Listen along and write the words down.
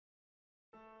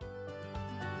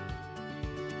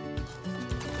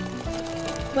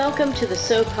Welcome to the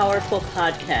So Powerful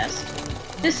podcast.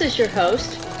 This is your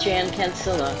host, Jan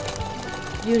Cancilla.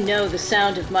 You know the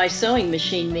sound of my sewing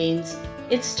machine means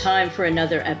it's time for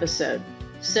another episode.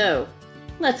 So,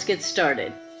 let's get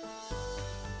started.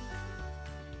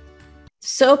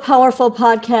 So Powerful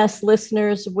podcast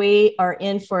listeners, we are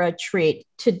in for a treat.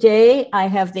 Today, I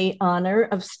have the honor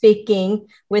of speaking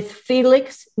with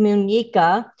Felix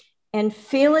Muñica. And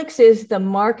Felix is the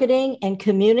Marketing and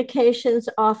Communications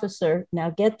Officer, now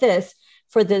get this,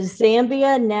 for the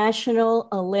Zambia National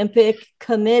Olympic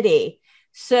Committee.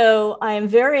 So I am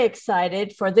very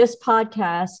excited for this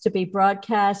podcast to be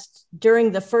broadcast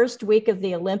during the first week of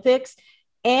the Olympics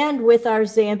and with our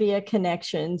Zambia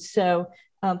connection. So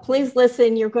please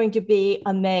listen, you're going to be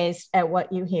amazed at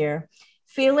what you hear.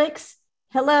 Felix,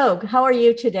 hello, how are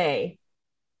you today?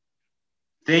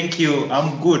 Thank you,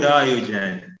 I'm good, how are you,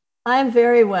 Jan? I'm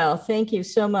very well. Thank you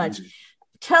so much.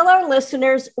 Tell our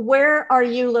listeners, where are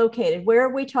you located? Where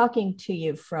are we talking to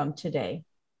you from today?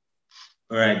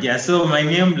 All right. Yeah. So my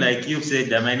name, like you've said,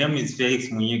 my name is Felix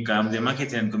Muñica. I'm the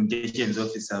Marketing and Communications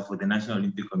Officer for the National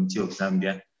Olympic Committee of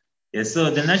Zambia. Yeah. So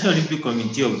the National Olympic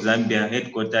Committee of Zambia,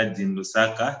 headquartered in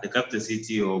Lusaka, the capital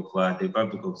city of the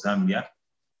Republic of Zambia,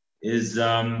 is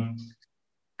an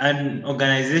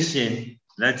organization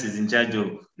that is in charge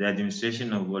of the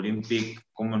administration of Olympic,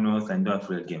 Commonwealth, and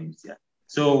Africa Games. Yeah.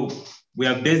 So we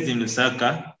are based in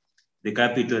Lusaka, the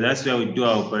capital. That's where we do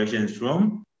our operations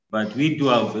from, but we do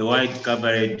have a wide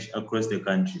coverage across the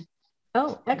country.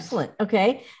 Oh, excellent.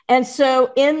 Okay. And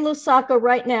so in Lusaka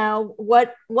right now,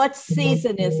 what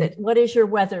season is it? What is your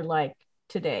weather like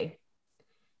today?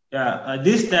 Yeah,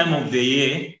 this time of the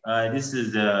year, this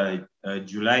is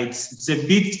July. It's a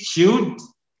bit chilled.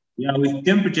 Yeah, with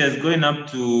temperatures going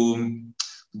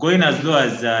as low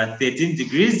as 13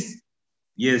 degrees.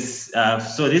 Yes,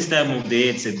 so this time of the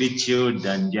year, it's a bit chilled,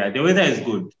 and yeah, the weather is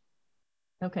good.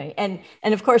 Okay, and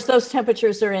of course, those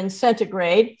temperatures are in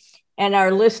centigrade, and our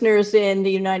listeners in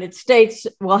the United States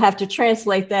will have to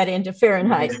translate that into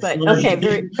Fahrenheit, but okay,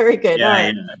 very, very good. Yeah, all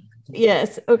right. Yeah.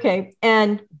 Yes, okay.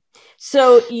 And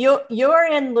so you're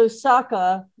in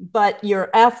Lusaka, but your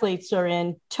athletes are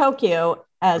in Tokyo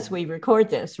as we record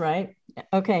this, right?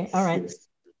 Okay, all right.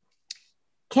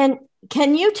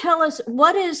 Can you tell us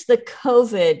what is the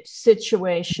COVID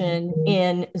situation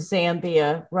in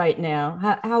Zambia right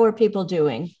now? How are people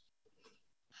doing?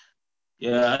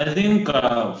 Yeah, I think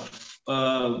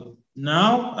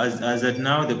now, as at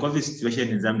now, the COVID situation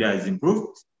in Zambia has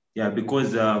improved. Yeah,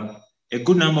 because a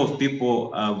good number of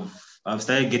people have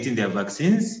started getting their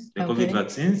vaccines, the COVID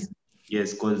vaccines.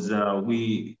 Yes, because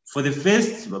for the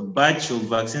first batch of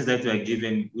vaccines that were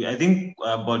given, I think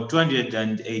about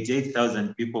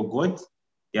 288,000 people got.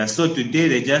 Yeah, so today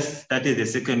they just started the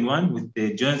second one with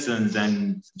the Johnson's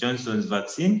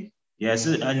vaccine. Yeah,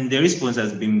 so, and the response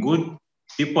has been good.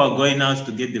 People are going out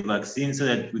to get the vaccine so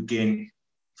that we can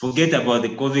forget about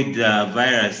the COVID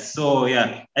virus. So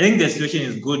yeah, I think the situation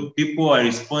is good. People are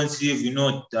responsive,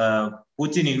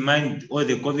 putting in mind all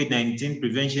the COVID-19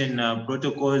 prevention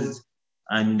protocols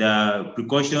and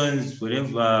precautions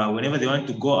whenever they want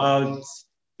to go out,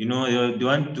 they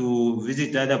want to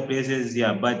visit other places.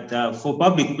 Yeah, but for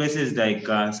public places like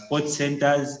sports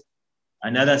centers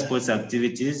and other sports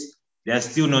activities, they are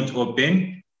still not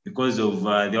open because of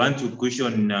they want to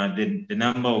cushion the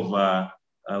number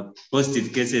of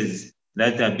positive cases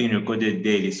that are being recorded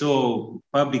daily. So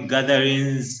public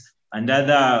gatherings and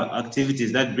other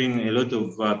activities that bring a lot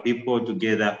of people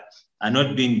together are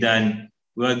not being done.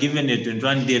 We are given a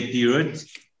 21-day period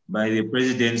by the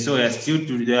president, so they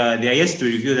are yet to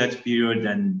review that period,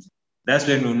 and that's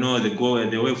when we know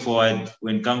the way forward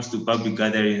when it comes to public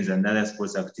gatherings and other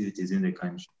sports activities in the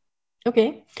country.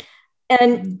 Okay,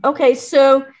 and okay,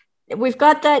 so we've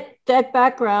got that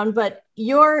background, but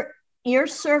you're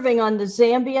serving on the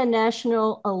Zambia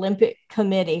National Olympic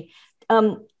Committee.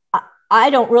 I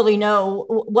don't really know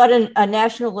what a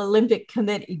National Olympic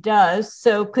Committee does.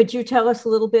 So could you tell us a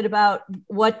little bit about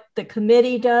what the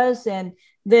committee does? And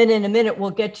then in a minute,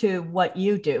 we'll get to what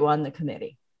you do on the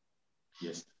committee.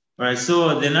 Yes. All right.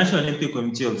 So the National Olympic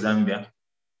Committee of Zambia,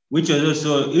 which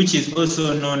is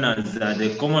also known as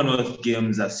the Commonwealth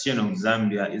Games Association of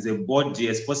Zambia, is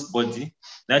a sports body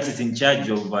that is in charge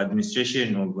of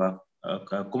administration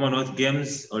of Commonwealth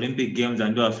Games, Olympic Games,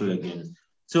 and Africa Games.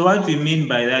 So what we mean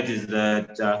by that is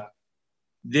that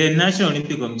the National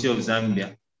Olympic Committee of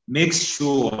Zambia makes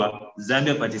sure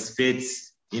Zambia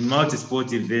participates in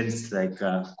multi-sport events like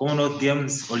Commonwealth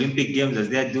Games, Olympic Games, as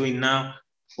they are doing now,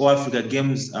 or Africa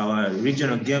Games, our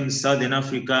regional games, Southern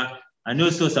Africa, and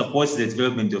also supports the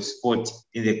development of sport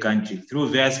in the country through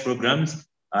various programs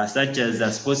such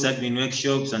as sports admin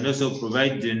workshops, and also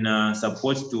providing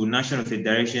support to national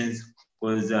federations,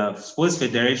 because sports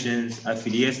federations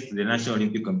affiliate to the National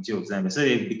Olympic Committee of Zambia. So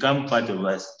they become part of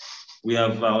us. We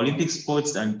have Olympic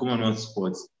sports and Commonwealth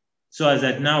sports. So as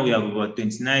at now, we have about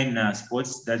 29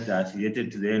 sports that are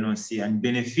affiliated to the NOC and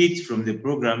benefit from the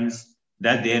programs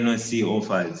that the NOC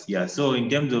offers. Yeah, so in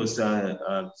terms of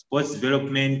sports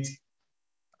development,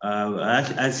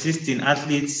 assisting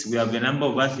athletes, we have a number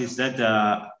of athletes that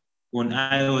are on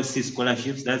IOC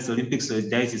scholarships, that's Olympic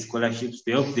Solidarity scholarships.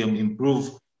 They help them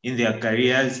improve in their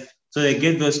careers. So they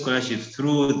get those scholarships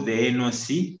through the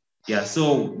NOC. Yeah,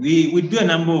 so we do a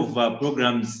number of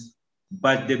programs,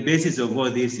 but the basis of all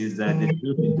this is the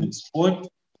development of sport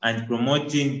and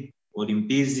promoting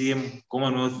Olympism,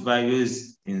 Commonwealth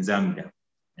values in Zambia.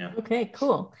 Yeah. Okay,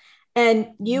 cool.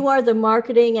 And you are the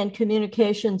marketing and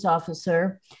communications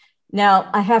officer. Now,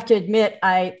 I have to admit,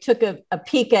 I took a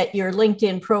peek at your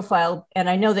LinkedIn profile, and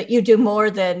I know that you do more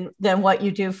than what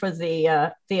you do for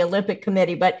the Olympic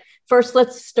Committee. But first,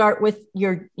 let's start with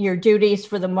your duties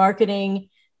for the marketing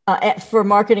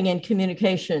and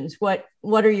communications. What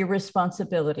are your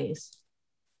responsibilities?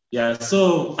 Yeah,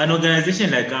 so an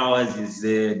organization like ours is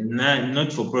a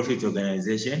not-for-profit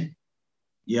organization.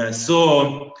 Yeah,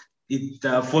 so it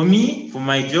for me, for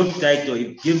my job title,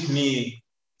 it gives me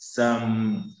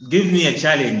a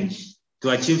challenge to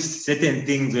achieve certain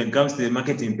things when it comes to the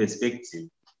marketing perspective.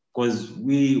 Because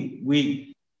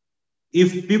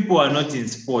if people are not in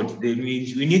sport, then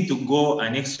we need to go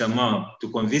an extra mile to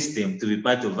convince them to be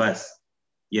part of us.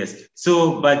 Yes.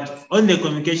 So, but on the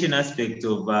communication aspect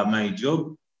of my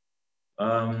job,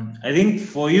 I think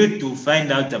for you to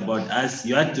find out about us,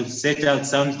 you had to set out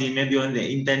something maybe on the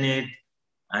internet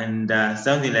and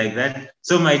something like that.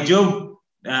 So my job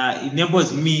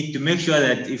enables me to make sure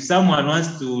that if someone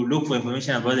wants to look for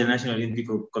information about the National Olympic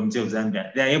Committee of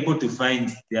Zambia, they're able to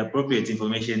find the appropriate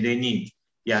information they need.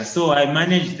 Yeah, so I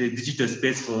manage the digital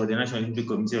space for the National Olympic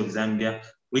Committee of Zambia,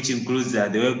 which includes the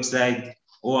website,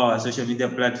 all our social media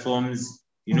platforms,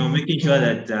 making sure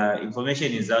that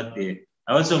information is out there.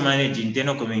 I also manage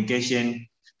internal communication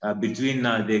between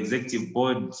the executive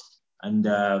board and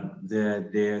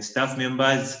the staff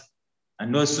members,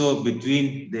 and also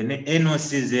between the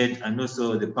NOCZ and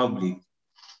also the public.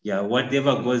 Yeah,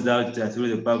 whatever goes out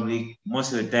through the public,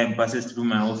 most of the time passes through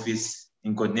my office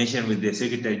in coordination with the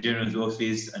Secretary General's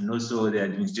office and also the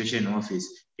administration office.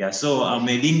 Yeah, so I'm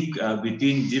a link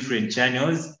between different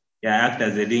channels. Yeah, I act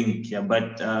as a link. Yeah,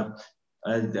 but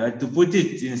to put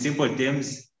it in simple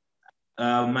terms,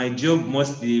 my job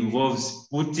mostly involves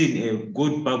putting a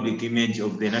good public image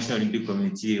of the National Olympic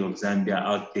Committee of Zambia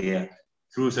out there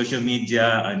through social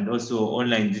media and also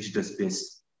online digital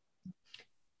space.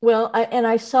 Well,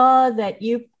 I saw that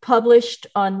you published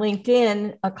on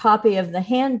LinkedIn a copy of the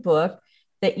handbook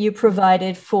that you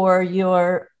provided for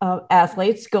your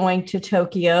athletes going to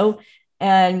Tokyo.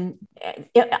 And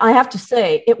I have to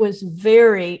say, it was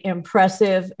very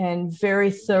impressive and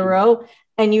very thorough.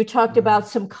 And you talked about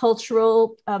some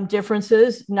cultural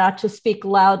differences, not to speak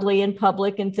loudly in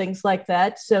public and things like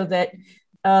that, so that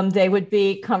they would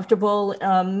be comfortable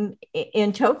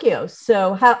in Tokyo.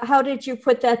 So how did you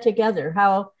put that together?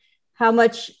 How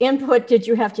much input did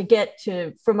you have to get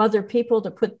from other people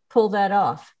to pull that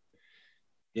off?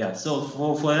 Yeah, so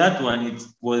for that one, it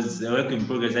was a work in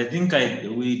progress. I think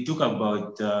we took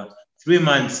about 3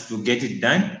 months to get it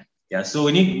done. Yeah, so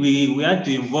we had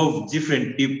to involve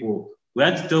different people. We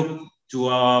had to talk to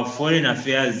our foreign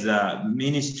affairs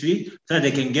ministry so that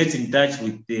they can get in touch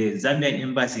with the Zambian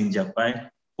embassy in Japan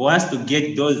for us to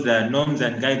get those norms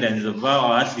and guidelines of how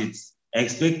our athletes are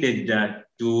expected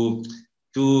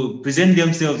to present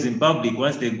themselves in public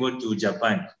once they go to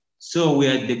Japan. So we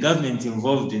had the government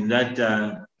involved in that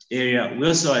area. We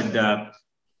also had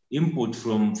input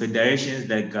from federations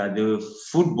like the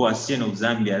Football Association of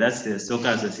Zambia, that's the soccer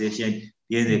association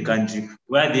here in the country,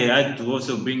 where they had to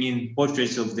also bring in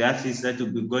portraits of the athletes that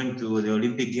will be going to the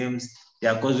Olympic Games.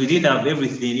 Yeah, because we didn't have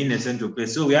everything in a central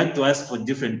place. So we had to ask for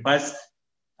different parts,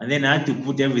 and then I had to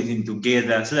put everything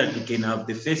together so that we can have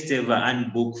the first ever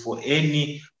handbook for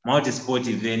any multi-sport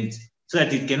event, so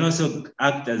that it can also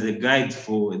act as a guide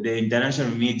for the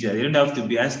international media. They don't have to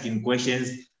be asking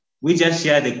questions. We just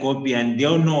share the copy and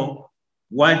they'll know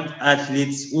what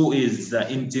athletes, who is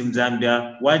in Team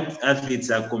Zambia, what athletes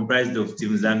are comprised of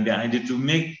Team Zambia, and it will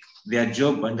make their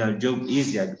job and our job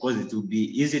easier because it will be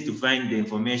easy to find the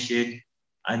information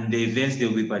and the events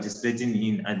they'll be participating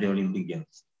in at the Olympic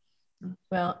Games.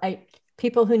 Well,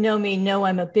 people who know me know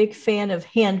I'm a big fan of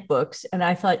handbooks, and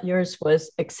I thought yours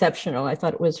was exceptional. I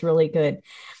thought it was really good.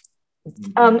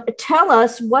 Tell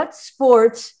us what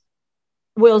sports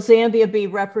will Zambia be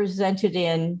represented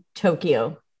in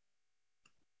Tokyo?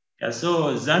 Yeah,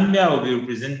 so Zambia will be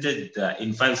represented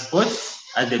in 5 sports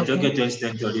at the Tokyo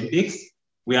 2020 Olympics.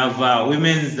 We have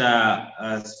women's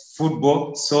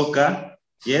football, soccer,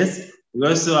 yes. We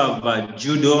also have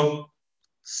judo,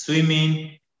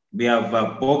 swimming, we have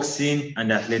boxing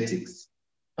and athletics.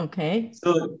 Okay.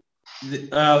 So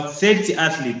 30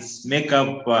 athletes make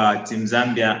up Team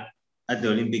Zambia at the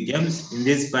Olympic Games in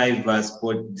these 5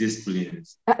 sport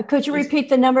disciplines. Could you repeat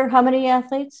the number? How many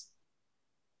athletes?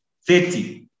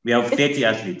 30. We have 30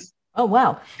 athletes. Oh,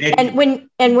 wow. 30.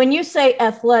 And when you say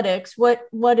athletics,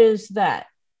 what is that?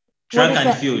 Track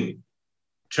and field.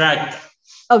 Track.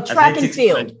 Oh, track and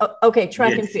field. Okay,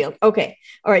 track and field. Okay.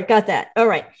 All right, got that. All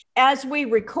right. As we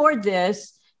record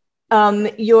this,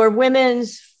 your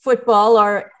women's football,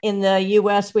 or in the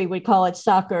US, we would call it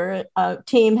soccer,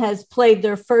 team has played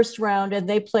their first round and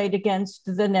they played against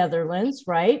the Netherlands,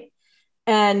 right?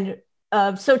 And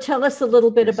so tell us a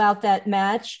little bit about that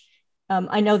match.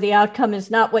 I know the outcome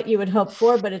is not what you would hope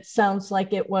for, but it sounds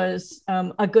like it was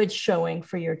a good showing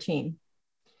for your team.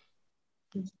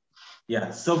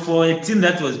 Yeah, so for a team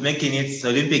that was making its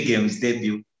Olympic Games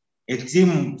debut, a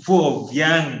team full of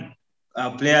young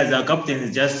players, our captain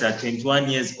is just 21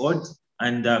 years old.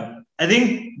 And I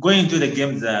think going into the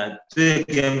games, to the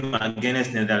game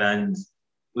against Netherlands,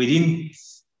 we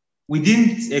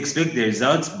didn't expect the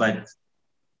results, but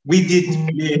we did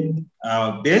play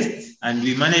our best and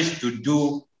we managed to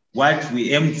do what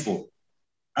we aimed for.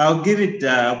 I'll put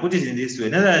it in this way.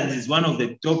 Netherlands is one of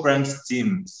the top ranked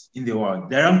teams in the world.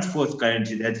 They're ranked 4th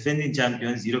currently. They're defending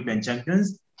champions, European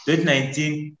champions,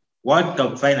 2019 World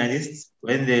Cup finalists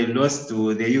when they lost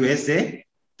to the USA,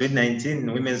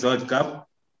 2019 Women's World Cup.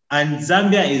 And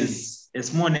Zambia is a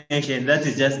small nation that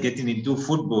is just getting into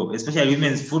football, especially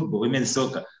women's football, women's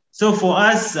soccer. So for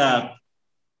us,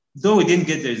 though we didn't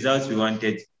get the results we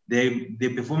wanted,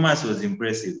 the performance was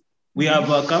impressive. We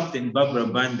have our captain, Barbara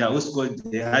Banda, who scored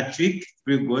the hat-trick,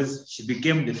 3 goals. She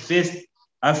became the first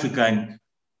African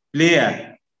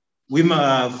player,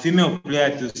 female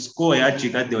player to score a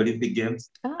hat-trick at the Olympic Games,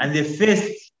 and the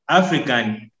first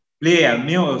African player,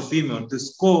 male or female, to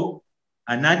score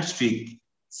a hat-trick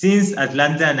since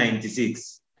Atlanta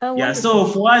 96. Yeah, so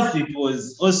for us, it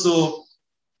was also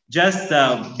just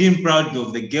being proud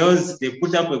of the girls. They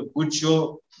put up a good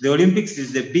show. The Olympics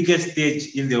is the biggest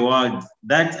stage in the world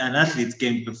that an athlete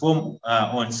can perform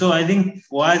on. So I think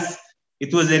for us,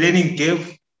 it was a learning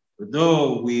curve.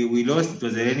 Though we lost, it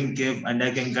was a learning curve. And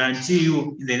I can guarantee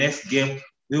you in the next game,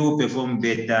 we will perform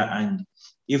better. And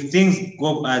if things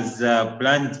go as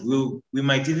planned, we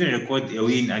might even record a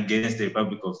win against the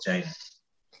Republic of China.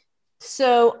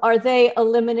 So are they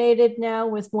eliminated now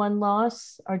with 1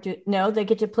 loss? Or no, they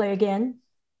get to play again?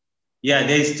 Yeah,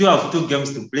 they still have 2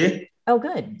 games to play. Oh,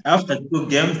 good. After 2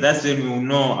 games, that's when we will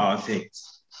know our fate.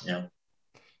 Yeah.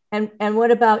 And what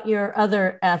about your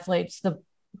other athletes, the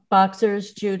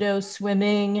boxers, judo,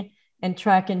 swimming, and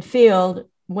track and field?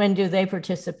 When do they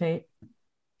participate?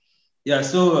 Yeah,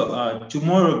 so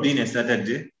tomorrow being a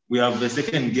Saturday, we have the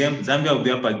second game. Zambia will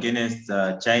be up against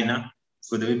China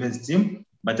for the women's team.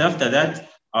 But after that,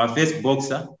 our first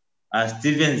boxer,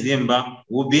 Steven Zimba,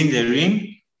 will be in the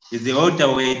ring. He's the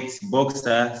welterweight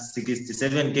boxer,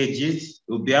 67 kgs.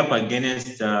 Will be up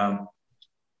against a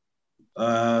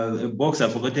boxer,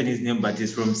 I've forgotten his name, but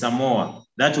he's from Samoa.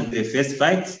 That will be the first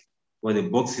fight for the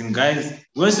boxing guys.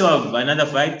 We also have another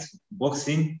fight,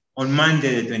 boxing, on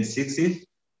Monday, the 26th.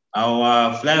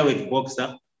 Our flyweight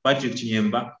boxer, Patrick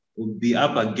Chinyemba, will be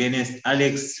up against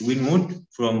Alex Winwood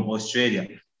from Australia.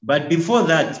 But before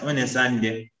that, on a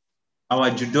Sunday,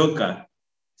 our judoka,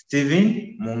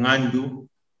 Stephen Mungandu,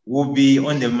 will be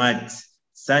on the mat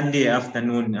Sunday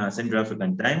afternoon, Central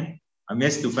African time. I'm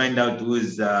yet to find out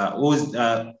who's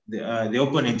the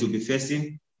opponent will be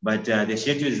facing. But the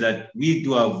schedule is that we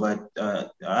do have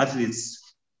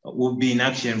athletes will be in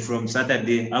action from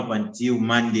Saturday up until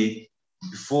Monday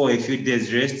before a few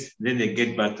days rest. Then they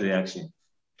get back to the action.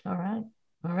 All right.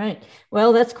 All right.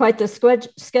 Well, that's quite the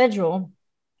schedule.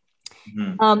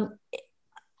 Mm-hmm.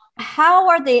 How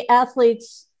are the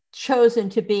athletes chosen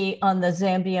to be on the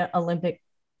Zambia Olympic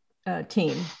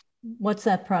team? What's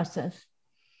that process?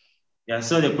 Yeah,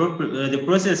 so the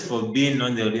process for being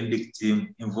on the Olympic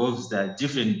team involves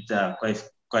different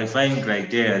qualifying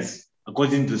criteria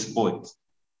according to sport.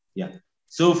 Yeah.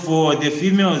 So for the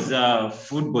females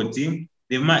football team,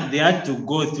 they had to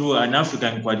go through an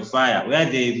African qualifier where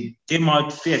they came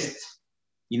out first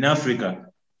in Africa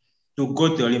to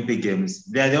go to Olympic Games.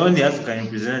 They are the only African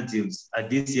representatives at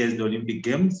this year's Olympic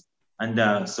Games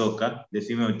under soccer, the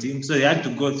female team. So they had to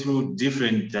go through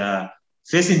different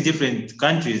facing different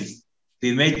countries,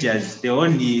 the majors, they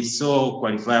only saw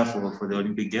qualifier for the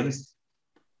Olympic Games.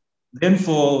 Then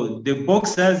for the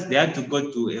boxers, they had to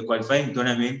go to a qualifying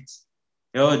tournament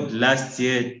held last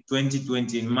year,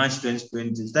 2020, in March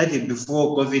 2020. Started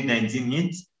before COVID-19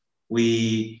 hit.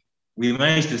 We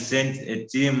managed to send a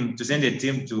team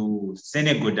to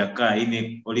Senegal, Dakar, in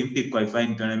an Olympic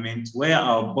qualifying tournament where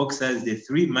our boxers, the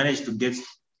three, managed to get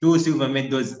 2 silver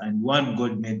medals and 1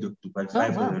 gold medal to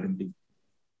qualify for the Olympic.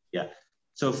 Yeah.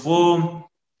 So for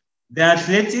the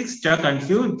athletics, track and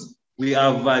field, we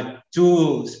have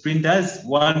 2 sprinters,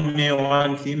 1 male,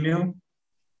 1 female.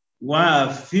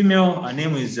 One female, her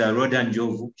name is Rhoda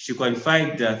Njovu. She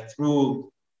qualified through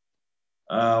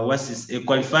a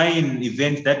qualifying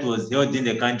event that was held in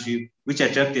the country, which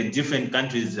attracted different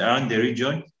countries around the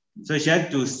region. So she had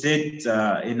to set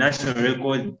a national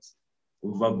record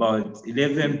of about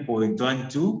 11.12 for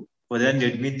the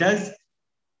 100 meters, if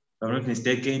I'm not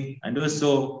mistaken. And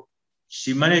also,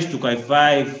 she managed to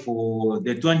qualify for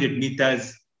the 200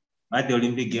 meters at the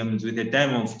Olympic Games with a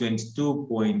time of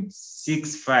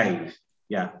 22.65.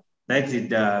 Yeah, that's it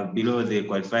below the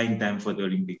qualifying time for the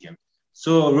Olympic Games.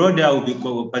 So Rhoda will be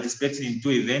participating in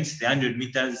 2 events, the 100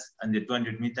 meters and the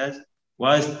 200 meters,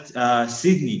 whilst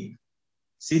Sydney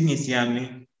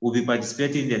Siame will be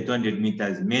participating in the 200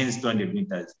 meters, men's 200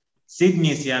 meters.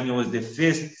 Sydney Siame was the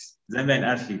first Zambian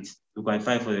athlete to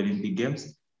qualify for the Olympic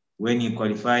Games when he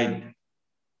qualified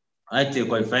at a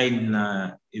qualifying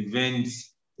event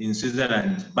in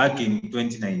Switzerland back in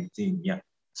 2019. Yeah.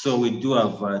 So we do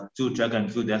have 2 track and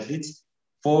field athletes.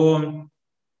 For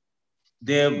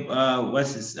the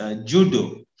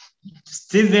judo,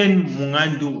 Stephen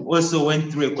Mungandu also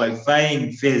went through a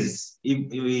qualifying phase.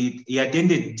 He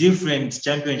attended different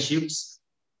championships,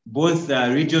 both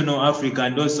regional, Africa,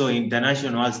 and also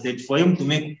international stage, for him to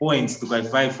make points to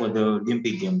qualify for the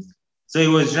Olympic Games. So he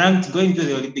was ranked, going to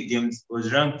the Olympic Games,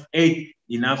 was ranked 8th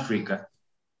in Africa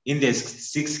in the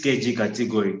 6 kg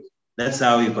category. That's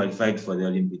how he qualified for the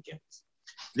Olympic Games.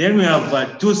 Then we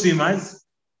have 2 swimmers,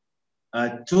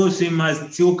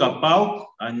 Tilka Pauk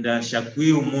and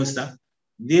Shaquille Musa.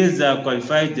 These are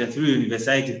qualified through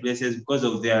university places because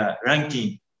of their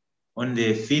ranking on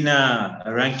the FINA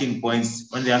ranking points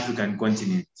on the African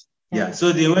continent. Yeah,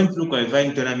 so they went through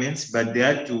qualifying tournaments, but they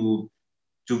had to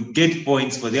get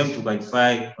points for them to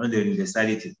qualify on the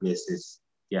university places.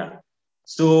 Yeah,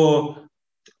 so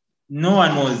no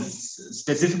one was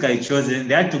specifically chosen.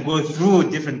 They had to go through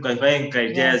different qualifying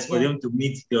criteria for them to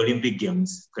meet the Olympic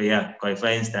Games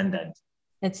qualifying standard.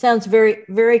 It sounds very,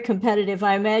 very competitive.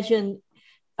 I imagine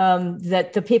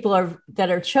that the people that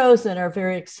are chosen are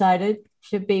very excited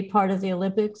to be part of the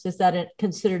Olympics. Is that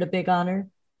considered a big honor?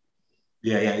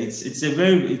 Yeah, it's a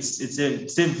very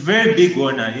big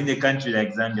honor in the country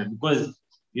like Zambia, because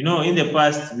in the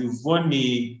past we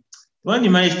only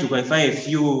managed to qualify a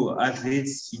few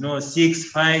athletes,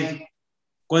 6, 5,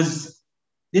 because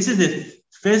this is the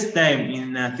first time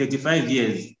in 35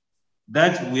 years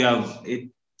that we have a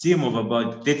team of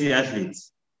about 30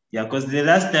 athletes. Yeah, because the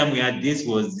last time we had this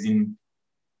was in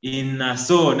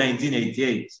Seoul,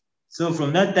 1988. So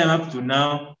from that time up to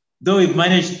now, though we've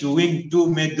managed to win 2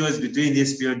 medals between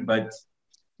this period, but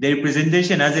the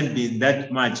representation hasn't been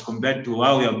that much compared to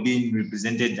how we have been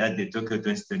represented at the Tokyo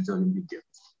 2020 Olympic Games.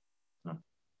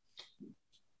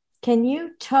 Can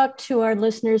you talk to our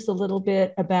listeners a little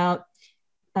bit about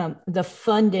the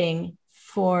funding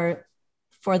for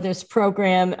this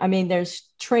program? I mean, there's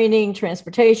training,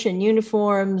 transportation,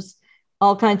 uniforms,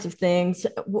 all kinds of things.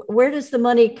 Where does the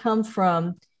money come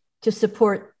from to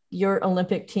support your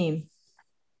Olympic team?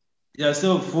 Yeah,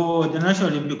 so for the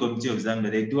National Olympic Committee of Zambia,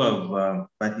 they do have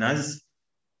partners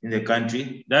in the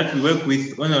country that we work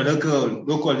with on a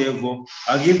local level.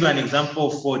 I'll give you an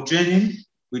example. For training,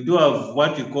 we do have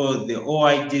what we call the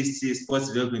OIDC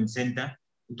Sports Development Center.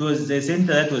 It was a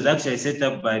center that was actually set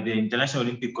up by the International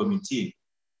Olympic Committee,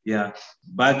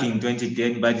 back in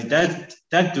 2010, but it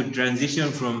had to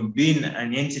transition from being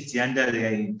an entity under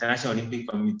the International Olympic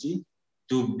Committee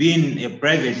to being a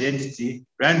private entity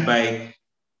run by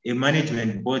a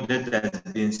management board that has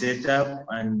been set up,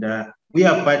 and we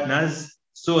are partners.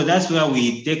 So that's where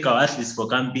we take our athletes for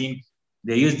camping.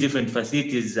 They use different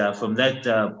facilities from that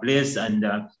place, and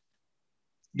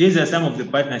these are some of the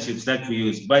partnerships that we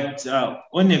use. But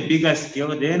on a bigger scale,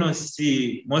 the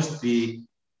NOC mostly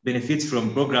benefits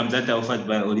from programs that are offered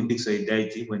by Olympic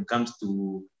Solidarity when it comes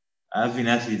to having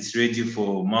athletes ready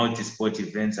for multi-sport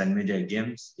events and major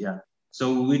games. Yeah.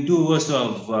 So we do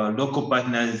also have local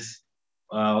partners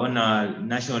on a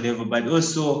national level, but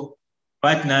also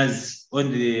partners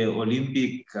on the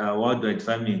Olympic worldwide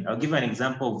family. I'll give an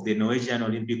example of the Norwegian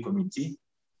Olympic Committee.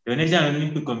 The Norwegian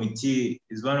Olympic Committee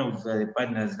is one of the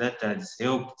partners that has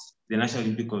helped the National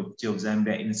Olympic Committee of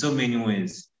Zambia in so many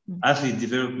ways. Athlete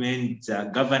development,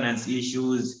 governance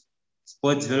issues,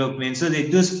 sports development. So they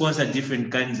do sponsor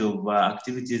different kinds of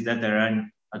activities that are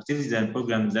run, activities and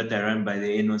programs that are run by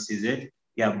the NOCZ.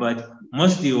 Yeah, but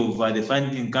mostly of the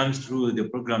funding comes through the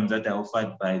programs that are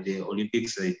offered by the Olympic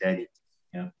Solidarity.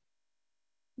 Yeah.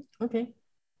 Okay.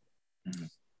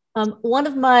 One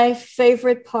of my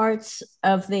favorite parts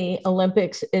of the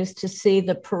Olympics is to see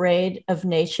the Parade of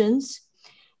Nations.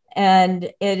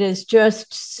 And it is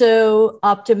just so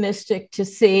optimistic to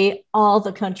see all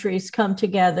the countries come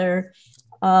together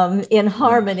in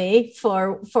harmony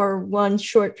for one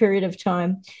short period of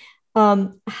time.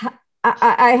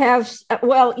 I have,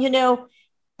 well, you know,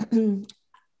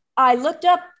 I looked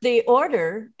up the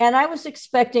order and I was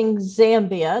expecting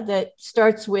Zambia, that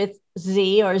starts with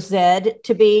Z or Z,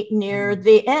 to be near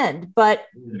the end. But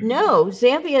no,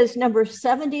 Zambia is number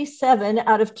 77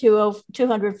 out of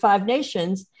 205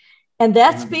 nations. And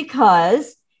that's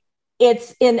because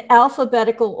it's in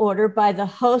alphabetical order by the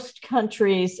host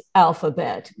country's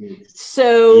alphabet.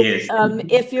 So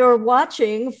if you're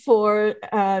watching for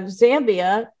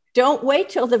Zambia, don't wait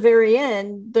till the very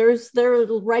end. They're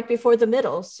right before the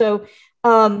middle. So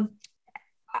how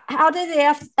do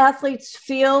the athletes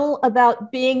feel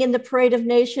about being in the Parade of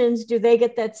Nations? Do they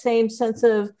get that same sense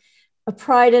of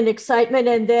pride and excitement?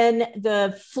 And then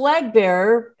the flag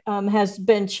bearer has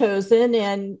been chosen.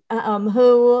 And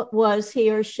who was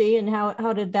he or she, and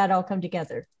how did that all come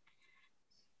together?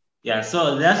 Yeah,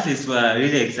 so the athletes were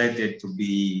really excited to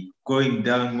be going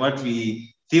down what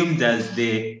we filmed as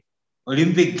the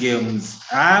Olympic Games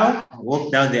aisle,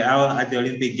 walk down the aisle at the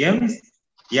Olympic Games.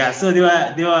 Yeah, so they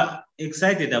were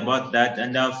excited about that.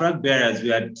 And our flag bearers, we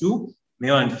had two,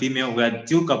 male and female. We had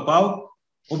Teal Kapau,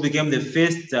 who became the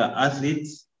first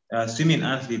swimming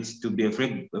athletes to be a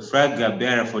flag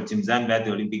bearer for Team Zambia at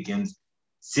the Olympic Games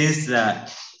since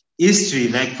history,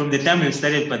 like from the time we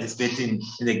started participating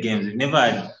in the games. We never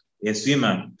had a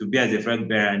swimmer to be as a flag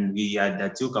bearer, and we had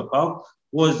Teal Kapau,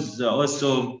 who was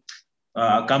also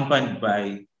accompanied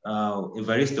by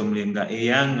Evaristo Mlenga, a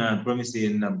young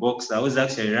promising boxer who was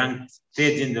actually ranked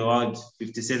third in the world,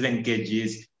 57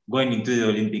 kgs, going into the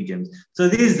Olympic Games. So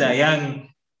these are young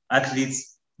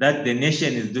athletes that the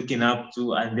nation is looking up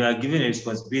to, and they are given a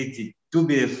responsibility to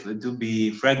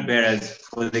be flag bearers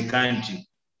for the country,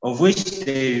 of which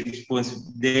they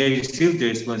received the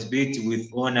responsibility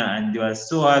with honor, and they were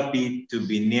so happy to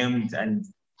be named. And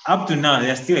up to now,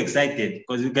 they're still excited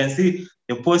because you can see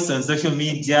the posts on social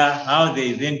media, how the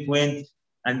event went,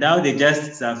 and how they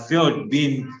just felt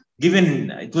being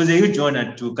given. It was a huge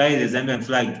honor to carry the Zambian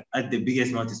flag at the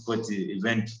biggest multi-sport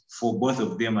event for both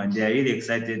of them, and they are really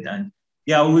excited. And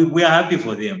yeah, we are happy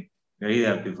for them. We're really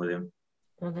happy for them.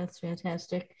 Oh, that's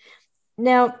fantastic.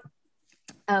 Now,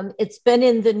 it's been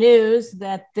in the news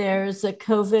that there's a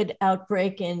COVID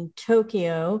outbreak in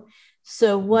Tokyo.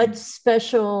 So what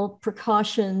special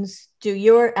precautions do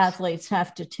your athletes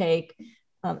have to take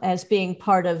as being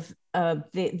part of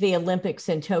the Olympics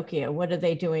in Tokyo? What are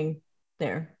they doing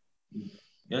there?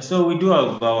 Yeah, so we do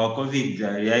have our COVID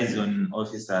liaison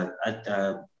officer at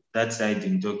that side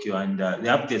in Tokyo, and the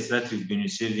updates that we've been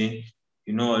receiving,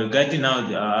 you know, regarding how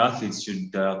our athletes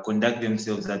should conduct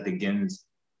themselves at the games.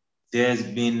 There's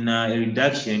been a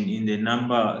reduction in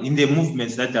the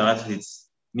movements that our athletes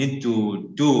need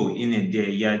to do in a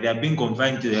day. Yeah, they are being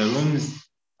confined to their rooms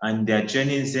and their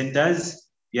training centers.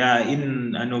 Yeah,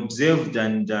 in an observed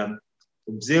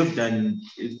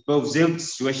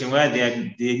situation where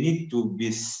they need to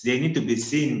be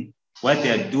seen what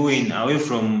they are doing away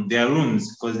from their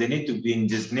rooms, because they need to be in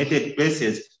designated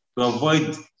places to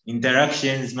avoid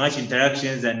much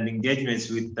interactions and engagements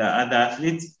with other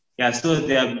athletes. Yeah, so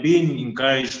they are being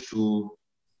encouraged to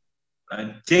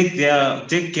take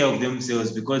care of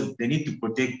themselves, because they need to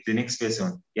protect the next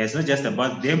person. Yeah, it's not just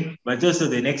about them, but also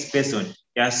the next person.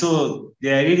 Yeah, so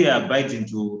they are really abiding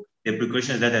to the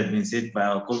precautions that have been set by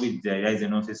our COVID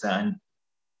liaison officer. And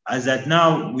as at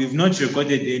now, we've not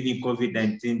recorded any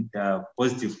COVID-19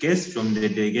 positive case from the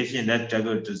delegation that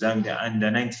traveled to Zambia, and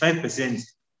 95%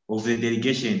 of the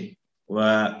delegation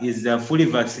is fully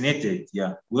vaccinated.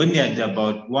 Yeah, we only had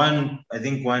about one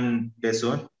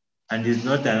person, and is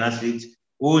not an athlete,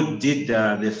 who did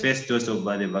the first dose of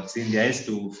the vaccine. They has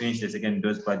to finish the second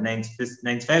dose, but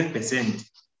 95%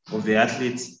 of the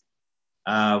athletes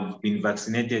have been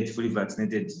vaccinated, fully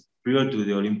vaccinated, prior to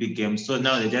the Olympic Games. So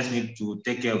now they just need to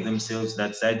take care of themselves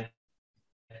that side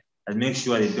and make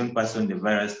sure they don't pass on the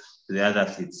virus to the other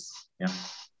athletes. Yeah.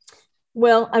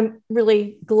 Well, I'm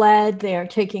really glad they're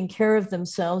taking care of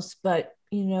themselves, but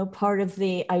part of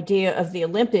the idea of the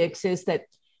Olympics is that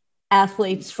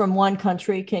athletes from one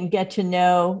country can get to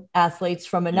know athletes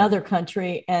from another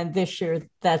country, and this year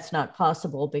that's not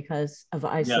possible because of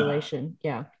isolation.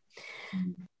 Yeah.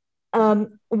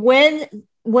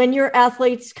 When your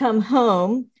athletes come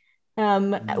home,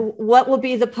 what will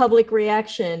be the public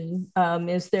reaction?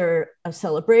 Is there a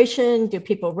celebration? Do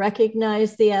people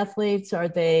recognize the athletes? Are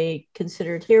they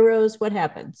considered heroes? What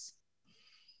happens?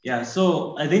 Yeah,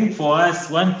 so I think for us,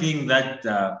 one thing that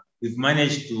we've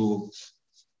managed to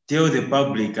tell the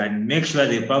public and make sure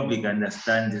the public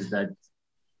understands is that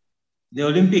the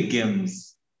Olympic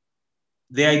Games,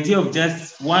 the idea of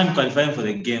just one qualifying for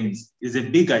the Games is a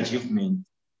big achievement,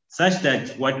 such that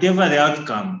whatever the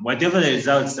outcome, whatever the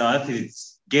results our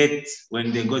athletes get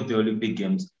when they go to the Olympic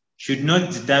Games should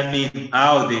not determine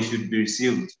how they should be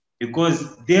received,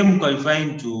 because them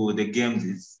qualifying to the Games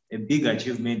is a big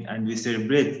achievement, and we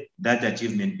celebrate that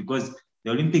achievement because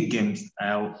the Olympic Games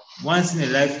are once in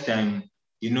a lifetime,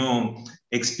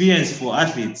 experience for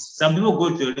athletes. Some people go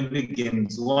to the Olympic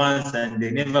Games once and they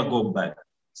never go back.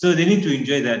 So they need to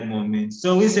enjoy that moment.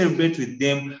 So we celebrate with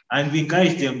them and we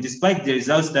encourage them, despite the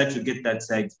results that you get that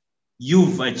side,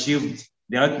 you've achieved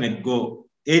the ultimate goal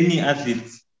any athlete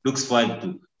looks forward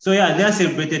to. So yeah, they are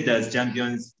celebrated as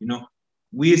champions.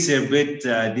 We celebrate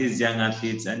these young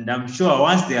athletes, and I'm sure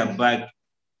once they are back,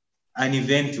 an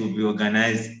event will be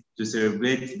organized to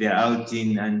celebrate their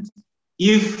outing. And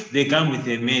if they come with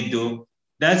a medal,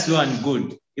 that's well and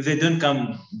good. If they don't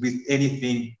come with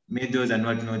anything, medals and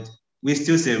whatnot, we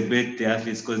still celebrate the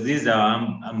athletes because these are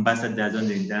our ambassadors on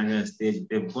the international stage.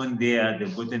 They've gone there,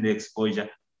 they've gotten the exposure,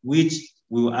 which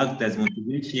will act as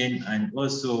motivation, and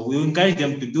also we will encourage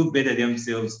them to do better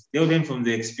themselves. They'll learn from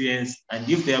the experience, and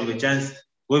if they have a chance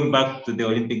going back to the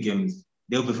Olympic Games,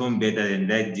 they'll perform better than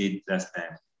they did last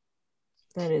time.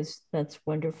 That's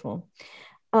wonderful.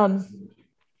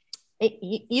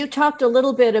 You talked a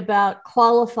little bit about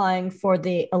qualifying for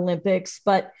the Olympics,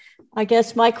 but I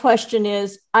guess my question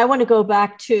is, I want to go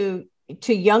back to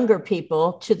younger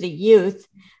people, to the youth.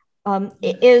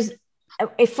 Is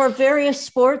for various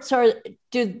sports,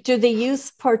 do the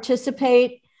youth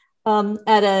participate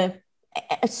at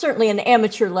certainly an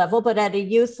amateur level, but at a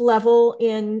youth level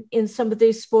in some of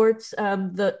these sports,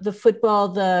 the football,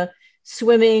 the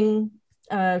swimming,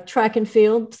 track and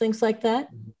field, things like that?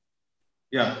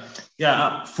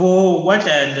 Yeah. For what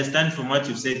I understand from what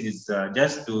you've said is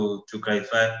just to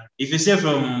clarify, if you say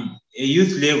from a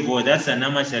youth level, that's an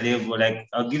amateur level. Like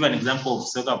I'll give an example of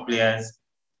soccer players.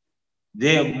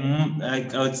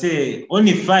 Like I would say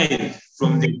only 5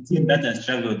 from the team that has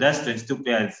traveled, that's 22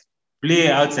 players, play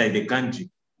outside the country.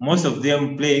 Most of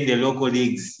them play in the local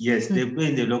leagues. Yes, they play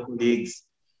in the local leagues.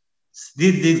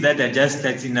 These leagues that are just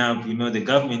starting up, the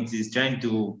government is trying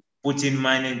to put in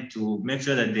money to make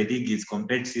sure that the league is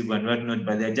competitive and whatnot,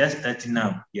 but they're just starting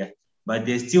up. Yeah. But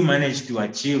they still managed to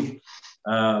achieve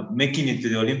making it to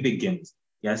the Olympic Games.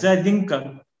 Yeah. So I think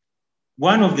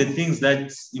one of the things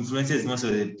that influences most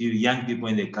of the young people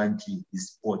in the country is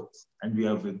sport. And we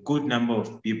have a good number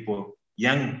of people,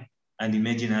 young and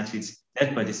emerging athletes,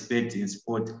 that participate in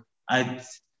sport at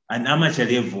an amateur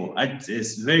level, at a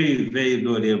very, very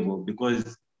low level,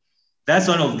 because that's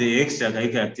one of the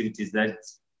extracurricular activities that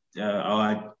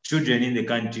our children in the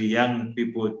country, young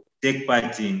people, take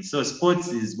part in. So sports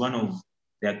is one of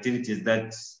the activities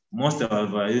that most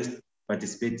of our youth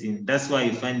participate in. That's why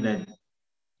you find that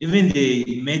even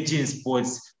the emerging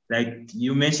sports, like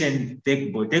you mentioned,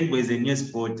 Tekbo. Tekbo is a new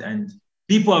sport, and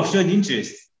people have shown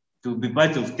interest to be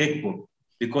part of Tekbo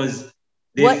because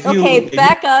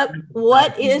back up.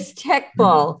 What is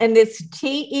Tekball? And it's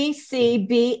TECBALL,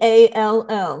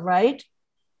 right?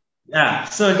 Yeah.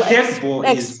 So Tekbo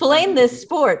explain this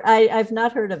sport. I've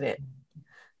not heard of it.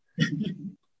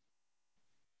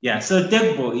 Yeah. So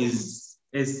Tekbo is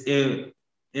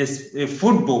a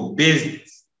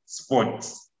football-based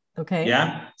sport. Okay.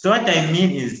 Yeah. So what I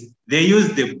mean is they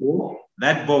use the ball.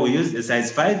 That ball we use a size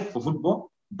 5 for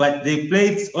football, but they play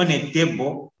it on a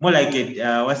table, more like a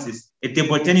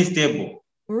table tennis table.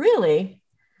 Really?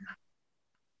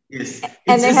 Yes.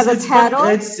 And they have a paddle?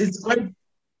 It's quite...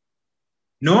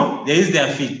 No, they use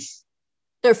their feet.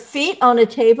 Their feet on a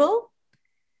table?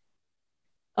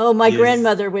 Oh, my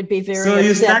grandmother would be very upset. So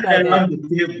you stand around the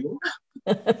table.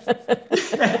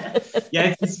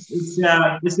 Yeah, it's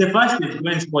the fastest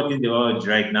growing sport in the world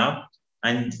right now,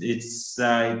 and it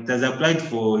has applied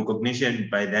for recognition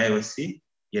by the IOC.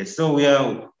 Yes, so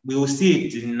we will see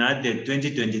it in the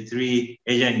 2023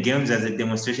 Asian Games as a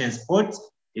demonstration sport.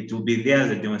 It will be there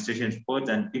as a demonstration sport,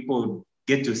 and people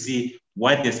get to see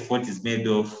what the sport is made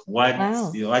of, what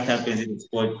happens in the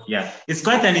sport. Yeah, it's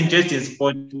quite an interesting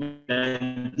sport.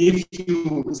 And if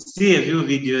you see a few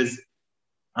videos,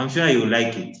 I'm sure you'll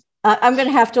like it. I'm going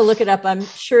to have to look it up. I'm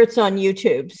sure it's on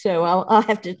YouTube, so I'll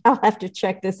have to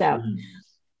check this out.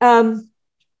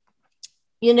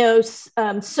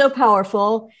 So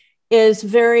Powerful is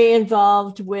very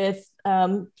involved with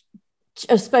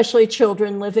especially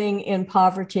children living in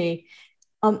poverty.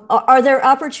 Are there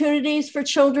opportunities for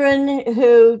children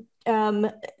who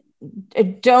don't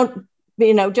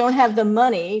have the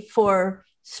money for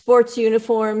sports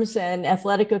uniforms and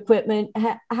athletic equipment?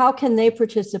 How can they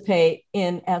participate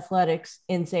in athletics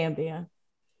in Zambia?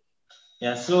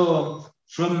 Yeah, so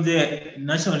from the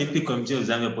National Olympic Committee of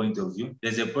Zambia point of view,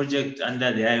 there's a project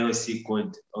under the IOC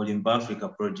called Olimba Africa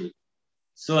Project.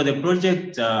 So the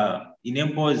project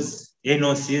enables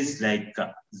NOCs like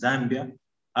Zambia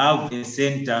have a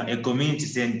center, a community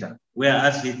center, where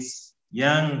athletes,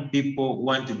 young people who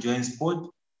want to join sport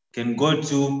can go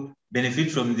to benefit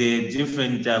from the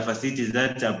different facilities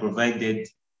that are provided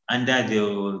under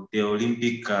the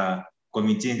Olympic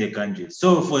committee in the country.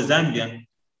 So for Zambia,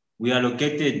 we are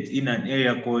located in an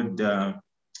area called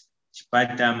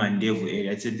Chipata Mandevu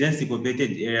area. It's a densely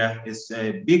populated area. It's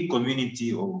a big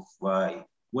community of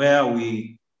where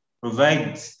we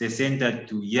provide the center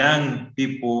to young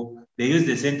people. They use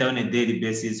the center on a daily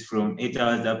basis from 8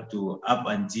 hours up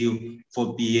until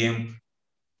 4 p.m.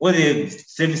 All the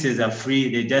services are free.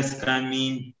 They just come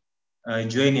in,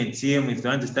 join a team. If they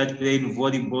want to start playing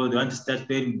volleyball, they want to start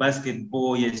playing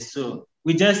basketball. Yes, so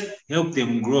we just help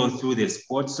them grow through the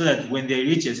sport so that when they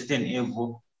reach a certain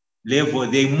level,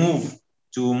 they move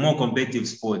to more competitive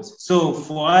sports. So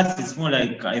for us, it's more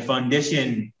like a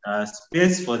foundation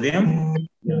space for them.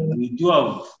 We do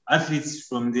have athletes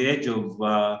from the age of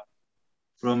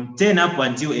from 10 up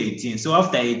until 18. So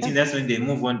after 18, that's when they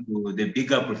move on to the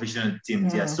bigger professional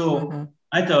teams. Yeah. So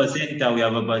at our center, we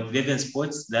have about 11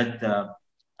 sports that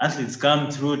athletes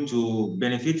come through to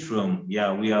benefit from.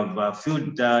 Yeah, we have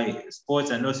field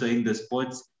sports and also indoor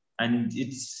sports. And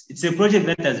it's a project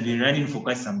that has been running for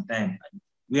quite some time.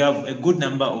 We have a good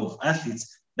number of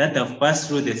athletes that have passed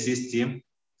through the system,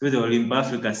 through the Olimba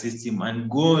Africa system, and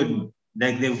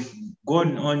they've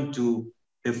gone on to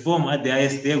perform at the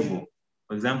highest level.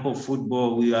 For example,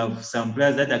 football, we have some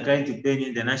players that are currently playing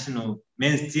in the national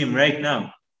men's team right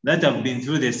now that have been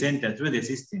through the center, through the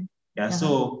system. Yeah,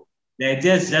 so the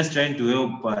idea is just trying to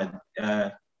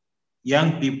help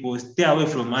young people stay away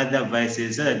from other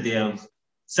vices so that they have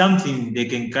something they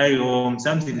can carry home,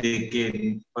 something they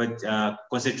can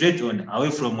concentrate on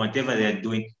away from whatever they are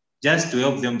doing, just to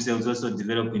help themselves also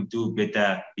develop into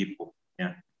better people.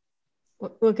 Yeah.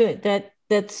 Well, good.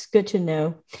 That's good to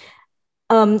know.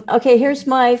 Okay, here's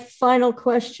my final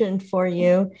question for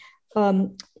you.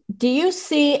 Do you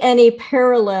see any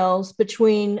parallels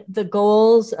between the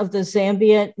goals of the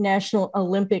Zambia National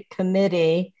Olympic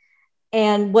Committee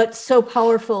and what So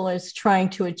Powerful is trying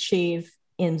to achieve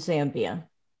in Zambia?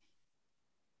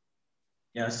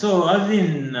 Yeah, so I've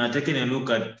been taking a look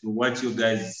at what you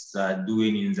guys are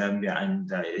doing in Zambia, and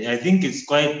I think it's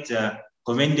quite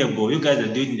commendable. You guys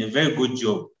are doing a very good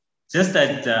job. Just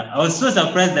that I was so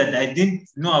surprised that I didn't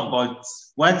know about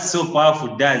what So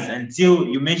Powerful does until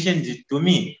you mentioned it to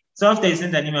me. So after you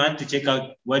sent an email, I had to check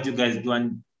out what you guys do.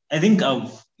 And I think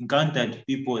I've encountered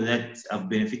people that have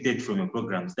benefited from your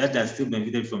programs, that are still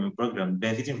benefiting from your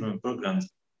programs,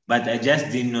 but I just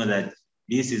didn't know that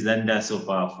this is under So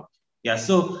Powerful. Yeah,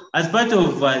 so as part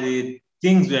of the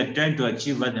things we are trying to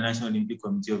achieve at the National Olympic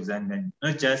Committee of Zambia,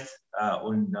 not just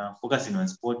on focusing on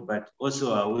sport, but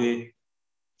also away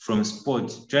from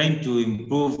sport, trying to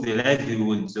improve the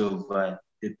livelihoods of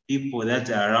the people that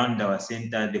are around our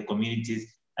center, the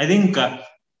communities. I think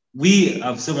we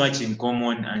have so much in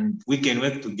common and we can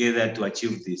work together to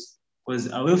achieve this.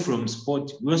 Because away from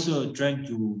sport, we're also trying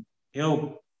to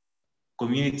help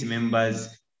community members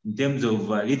in terms of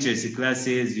literacy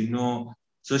classes,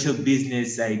 social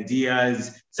business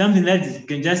ideas, something that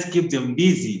can just keep them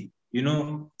busy,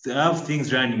 to have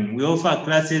things running. We offer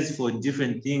classes for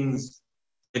different things.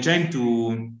 We're trying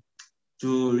to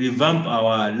revamp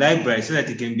our library so that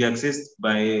it can be accessed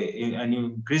by an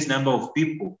increased number of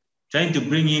people, trying to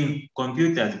bring in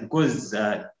computers because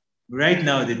right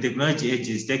now the technology age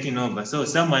is taking over. So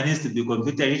someone needs to be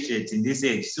computer literate in this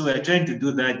age. So we're trying to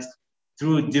do that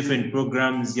through different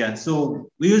programs. Yeah. So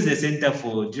we use the center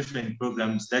for different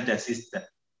programs that assist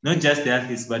not just the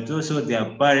athletes, but also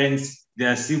their parents,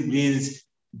 their siblings,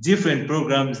 different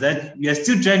programs that we are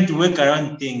still trying to work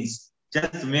around things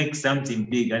just to make something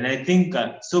big. And I think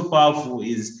So Powerful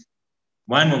is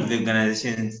one of the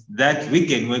organizations that we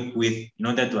can work with in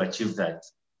order to achieve that.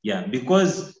 Yeah,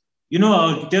 because,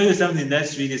 I'll tell you something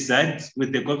that's really sad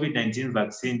with the COVID-19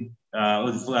 vaccine,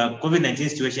 COVID-19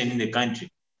 situation in the country.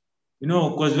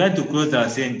 Because we had to close our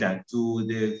center to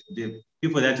the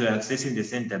people that were accessing the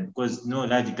center because no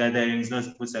large gatherings, no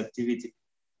sports activity.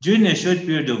 During a short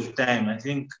period of time, I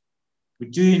think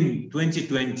between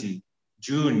 2020,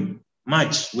 June,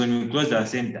 March, when we closed our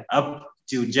center, up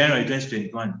till January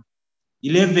 2021,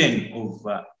 11 of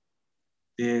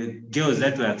the girls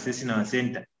that were accessing our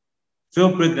center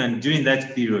fell pregnant during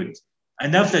that period.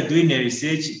 And after doing a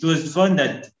research, it was found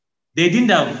that they didn't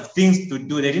have things to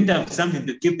do. They didn't have something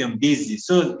to keep them busy.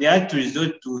 So they had to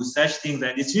resort to such things.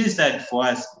 And it's really sad for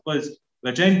us because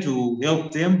we're trying to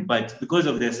help them, but because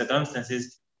of their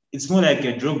circumstances, it's more like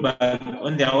a drawback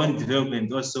on their own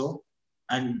development also,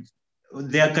 and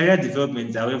their career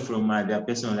development away from their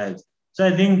personal lives. So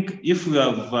I think if we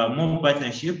have more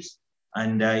partnerships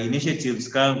and initiatives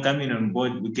coming on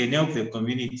board, we can help the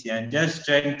community and just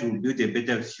trying to build a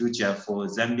better future for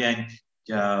Zambian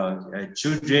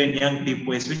children, young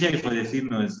people, especially for the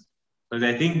females, because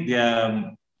I think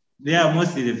they are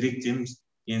mostly the victims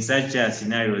in such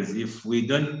scenarios. If we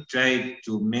don't try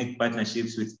to make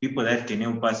partnerships with people that can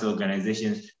help us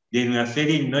organizations, then we are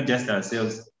failing not just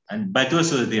ourselves, but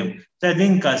also them. So I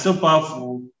think So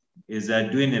Powerful is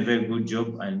doing a very good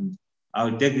job, and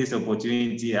I'll take this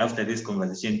opportunity after this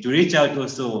conversation to reach out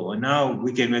also on how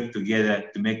we can work together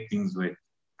to make things work.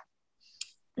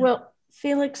 Well,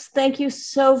 Felix, thank you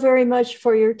so very much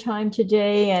for your time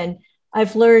today. And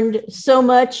I've learned so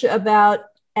much about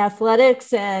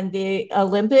athletics and the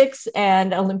Olympics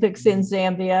and Olympics in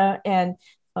Zambia. And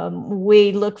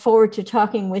we look forward to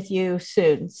talking with you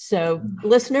soon. So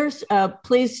listeners,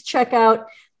 please check out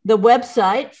the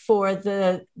website for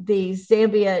the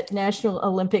Zambia National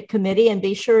Olympic Committee and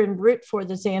be sure and root for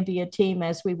the Zambia team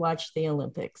as we watch the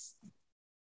Olympics.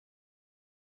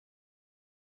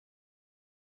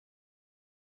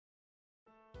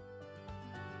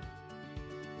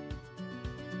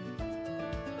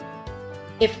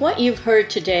 If what you've heard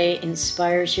today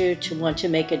inspires you to want to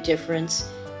make a difference,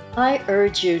 I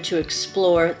urge you to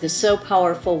explore the So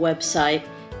Powerful website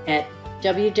at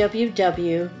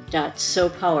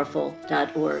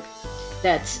www.sopowerful.org.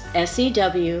 That's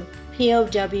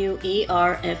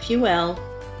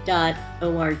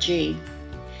SEWPOWERFUL.org.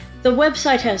 The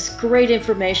website has great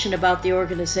information about the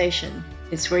organization.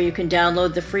 It's where you can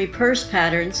download the free purse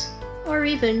patterns or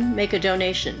even make a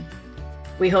donation.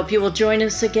 We hope you will join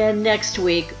us again next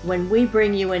week when we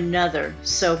bring you another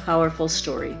So Powerful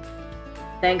story.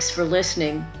 Thanks for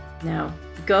listening. Now,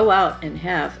 go out and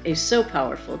have a So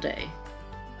Powerful day.